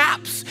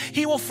 Perhaps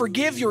he will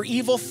forgive your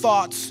evil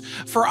thoughts,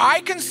 for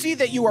I can see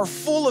that you are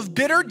full of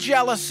bitter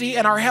jealousy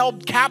and are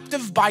held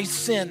captive by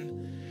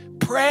sin.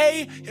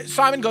 Pray,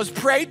 Simon goes,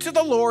 pray to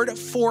the Lord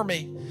for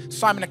me.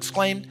 Simon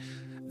exclaimed,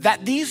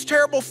 that these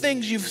terrible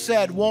things you've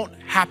said won't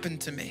happen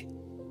to me.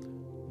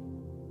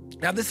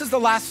 Now, this is the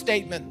last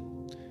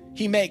statement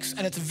he makes,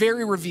 and it's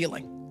very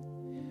revealing.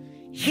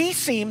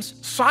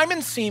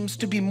 Simon seems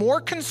to be more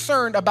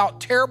concerned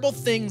about terrible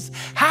things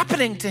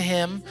happening to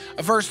him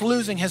versus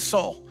losing his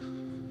soul.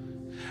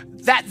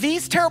 That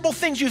these terrible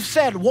things you've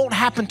said won't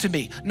happen to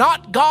me.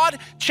 Not God,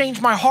 change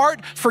my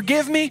heart,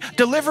 forgive me,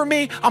 deliver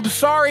me, I'm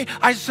sorry,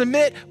 I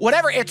submit,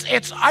 whatever.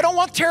 It's I don't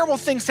want terrible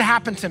things to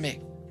happen to me.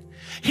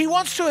 He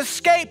wants to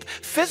escape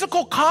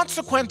physical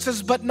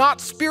consequences, but not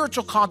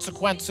spiritual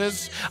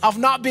consequences of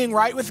not being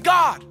right with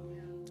God.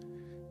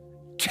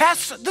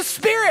 Test the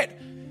spirit.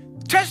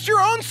 Test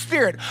your own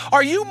spirit.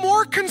 Are you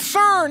more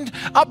concerned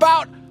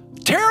about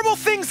terrible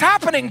things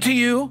happening to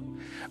you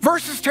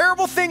versus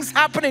terrible things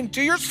happening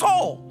to your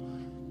soul?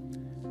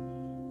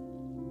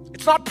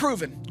 It's not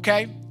proven,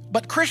 okay?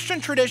 But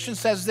Christian tradition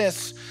says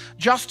this.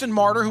 Justin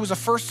Martyr, who was a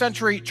first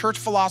century church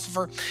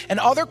philosopher, and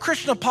other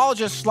Christian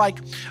apologists like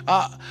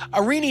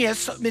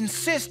Irenaeus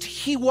insist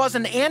he was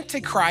an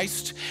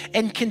antichrist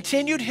and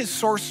continued his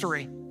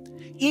sorcery,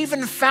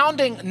 even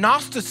founding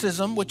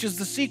Gnosticism, which is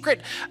the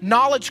secret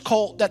knowledge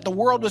cult that the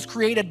world was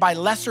created by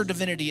lesser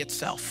divinity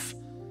itself.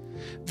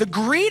 The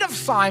greed of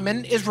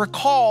Simon is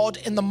recalled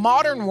in the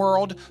modern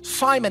world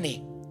simony,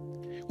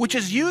 which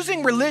is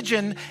using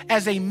religion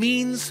as a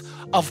means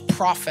of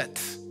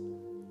profit.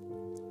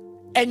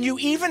 And you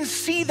even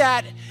see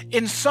that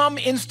in some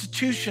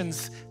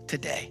institutions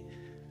today.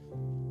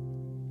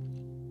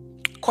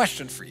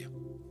 Question for you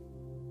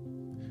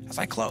as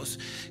I close.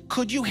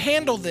 Could you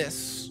handle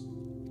this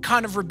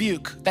kind of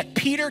rebuke that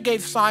Peter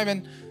gave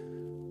Simon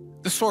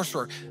the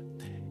sorcerer?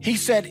 He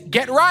said,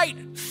 get right,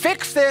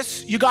 fix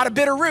this, you got a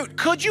bitter root.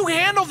 Could you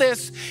handle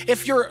this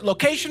if your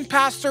location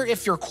pastor,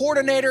 if your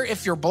coordinator,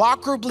 if your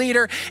block group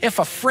leader, if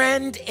a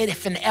friend,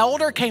 if an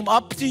elder came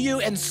up to you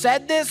and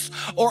said this?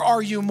 Or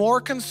are you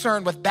more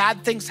concerned with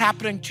bad things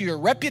happening to your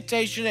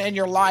reputation and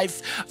your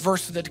life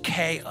versus the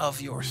decay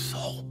of your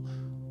soul?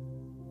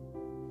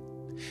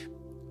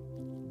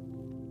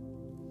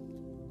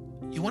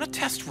 You want to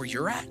test where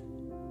you're at?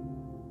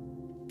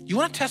 You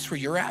want to test where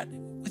you're at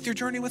with your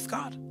journey with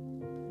God?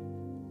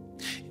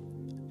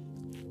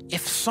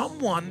 If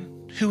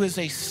someone who is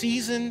a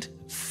seasoned,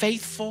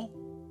 faithful,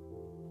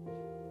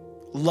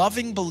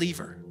 loving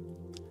believer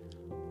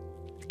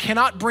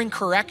cannot bring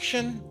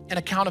correction and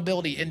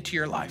accountability into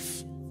your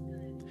life,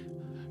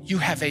 you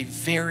have a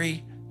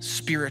very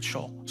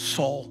spiritual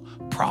soul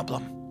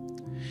problem.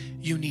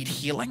 You need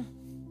healing.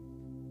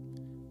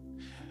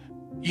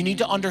 You need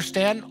to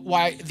understand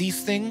why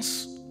these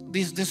things,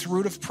 this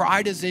root of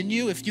pride is in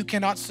you. If you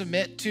cannot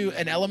submit to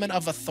an element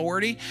of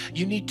authority,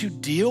 you need to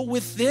deal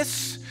with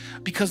this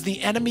because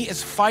the enemy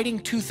is fighting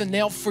tooth and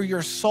nail for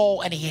your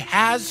soul, and he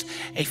has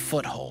a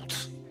foothold.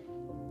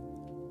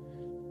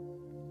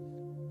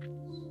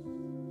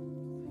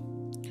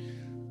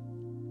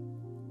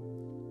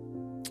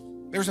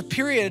 There's a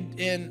period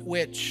in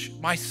which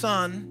my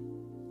son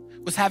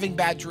was having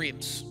bad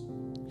dreams,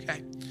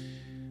 okay?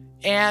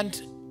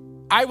 And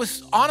I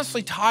was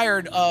honestly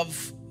tired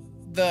of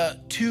the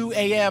 2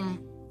 a.m.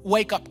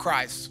 wake-up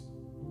cries.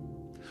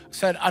 I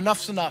said,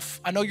 enough's enough.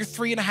 I know you're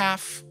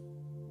 3.5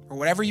 or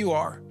whatever you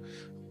are,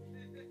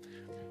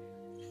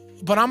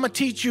 but I'm gonna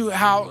teach you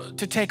how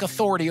to take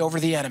authority over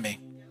the enemy.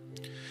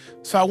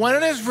 So I went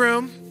in his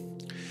room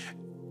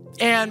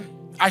and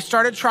I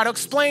started to try to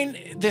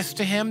explain this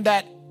to him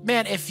that,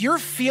 man, if you're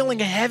feeling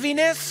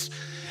heaviness,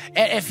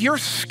 if you're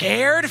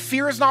scared,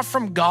 fear is not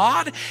from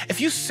God.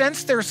 If you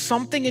sense there's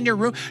something in your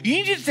room,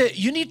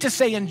 you need to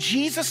say, in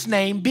Jesus'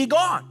 name, be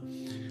gone.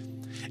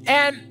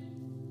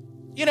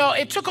 And, you know,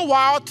 it took a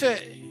while to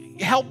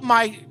help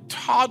my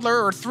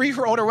toddler or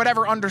 3-year-old or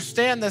whatever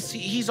understand this.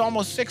 He's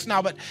almost 6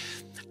 now, but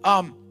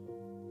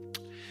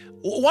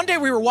one day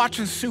we were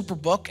watching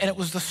Superbook, and it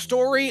was the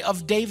story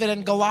of David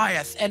and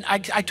Goliath. And I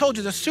told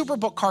you, the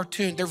Superbook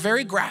cartoon, they're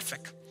very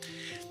graphic.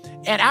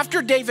 And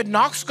after David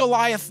knocks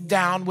Goliath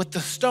down with the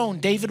stone,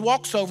 David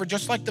walks over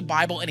just like the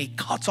Bible and he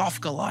cuts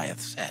off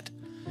Goliath's head.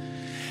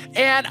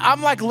 And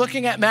I'm like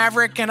looking at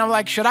Maverick and I'm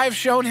like, should I have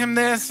shown him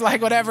this?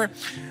 Like whatever.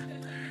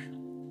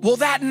 Well,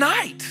 that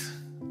night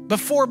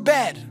before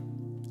bed,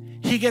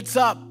 he gets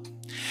up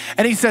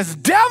and he says,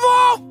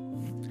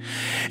 devil,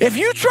 if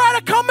you try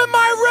to come in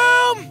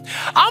my room,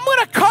 I'm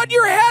gonna cut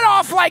your head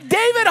off like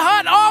David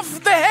cut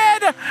off the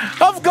head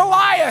of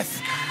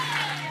Goliath.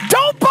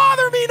 Don't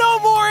bother me no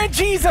more in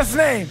Jesus'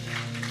 name.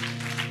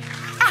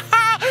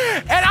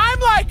 And I'm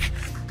like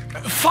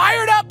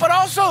fired up, but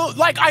also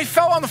like I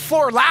fell on the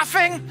floor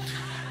laughing.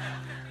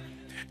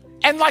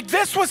 And like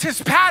this was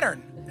his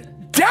pattern.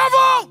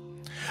 Devil,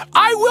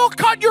 I will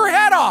cut your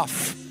head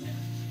off.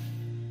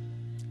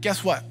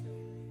 Guess what?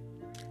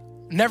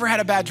 Never had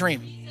a bad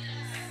dream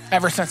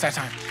ever since that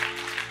time.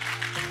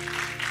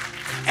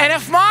 And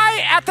if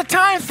my, at the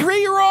time,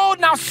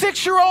 3-year-old, now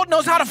 6-year-old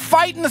knows how to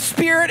fight in the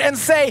spirit and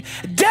say,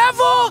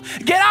 devil,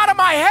 get out of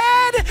my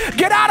head,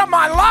 get out of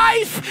my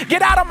life,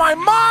 get out of my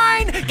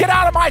mind, get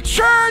out of my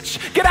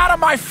church, get out of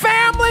my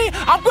family,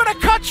 I'm gonna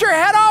cut your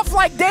head off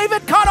like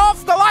David cut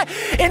off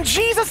Goliath. In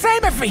Jesus'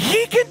 name, if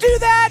he can do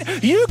that,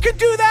 you can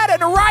do that.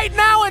 And right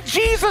now, in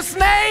Jesus'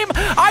 name,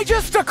 I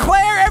just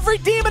declare every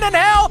demon in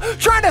hell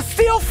trying to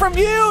steal from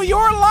you,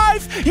 your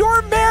life,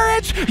 your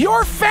marriage,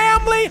 your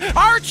family,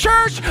 our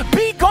church,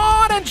 be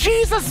gone in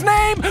Jesus'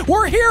 name.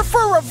 We're here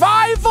for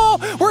revival.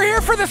 We're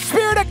here for the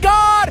Spirit of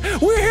God.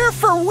 We're here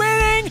for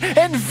winning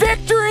and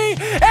victory.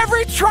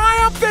 Every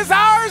triumph is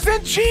ours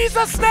in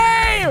Jesus'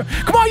 name.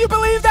 Come on, you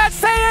believe that?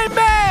 Say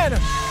amen.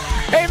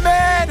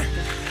 Amen.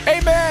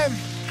 Amen.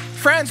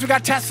 Friends, we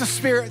got tests of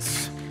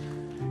spirits.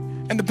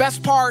 And the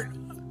best part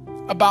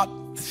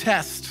about the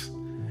test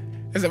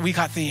is that we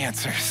got the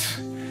answers.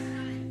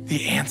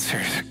 The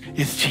answer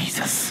is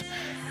Jesus.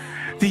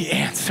 The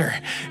answer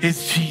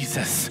is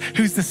Jesus,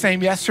 who's the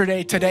same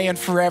yesterday, today, and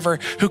forever,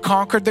 who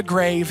conquered the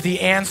grave. The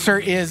answer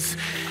is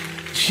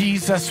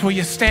Jesus. Will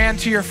you stand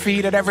to your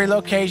feet at every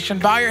location,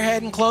 bow your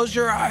head and close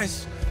your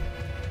eyes?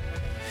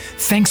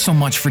 Thanks so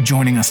much for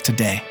joining us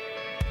today.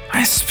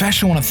 I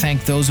especially want to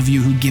thank those of you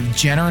who give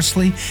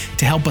generously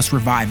to help us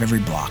revive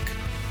every block.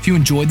 If you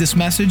enjoyed this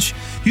message,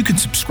 you can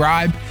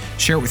subscribe,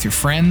 share it with your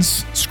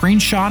friends,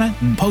 screenshot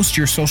it, and post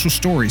to your social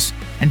stories,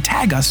 and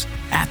tag us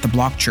at The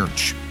Block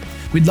Church.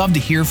 We'd love to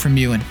hear from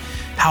you and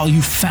how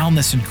you found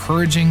this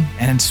encouraging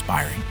and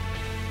inspiring.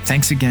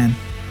 Thanks again,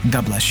 and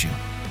God bless you.